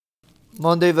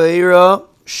Monday Vayira,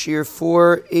 Shiur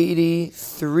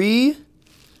 483,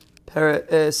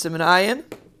 Siman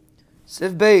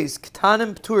Siv Beis,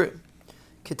 Ketanim Pturim.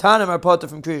 Ketanim are part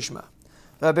from Kriya Shema.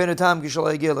 According to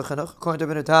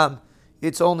Rabbeinu Tam,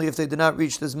 it's only if they did not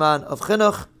reach the Zman of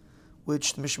Chinuch,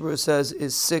 which the Mishnah says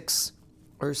is 6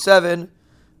 or 7,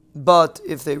 but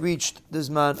if they reached the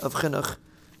Zman of Chinuch,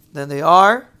 then they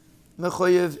are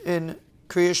mechoyev in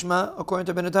Kriya Shema,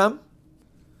 according to Rabbeinu Tam.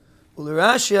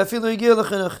 Rashi's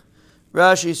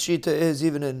shita is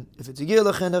even in if it's a gil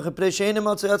l'chinuch,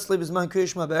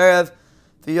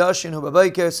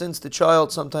 since the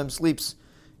child sometimes sleeps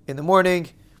in the morning,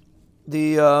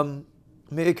 the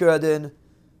meikar adin,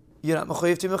 you're not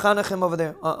mechoyev to mechanachim over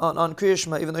there on Kriya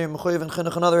Shema, even though you're mechoyev in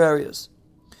chinuch in other areas.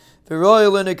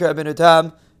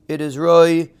 It is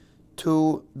roy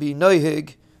to be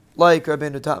noihig like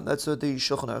Rabbeinu Tam. That's what the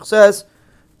ShulchanAruch says.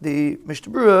 The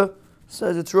Mishnah Berurah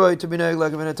says it's roy to be noihig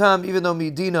like Rabbeinu Tam, even though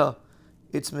Medina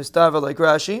it's mistava like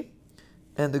Rashi,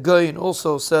 and the Goyin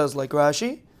also says like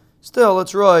Rashi. Still,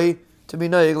 it's roy to be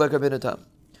noihig like Rabbeinu Tam,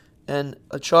 and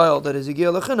a child that is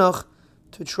yigil l'chinuch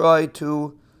to try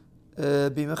to be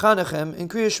mechanechem in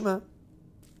Kriya Shema.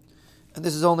 And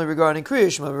this is only regarding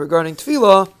Kriya Shema. Regarding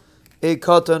Tefillah, a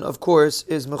katan, of course,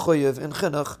 is mechoyev in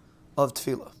chinuch of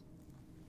Tefillah.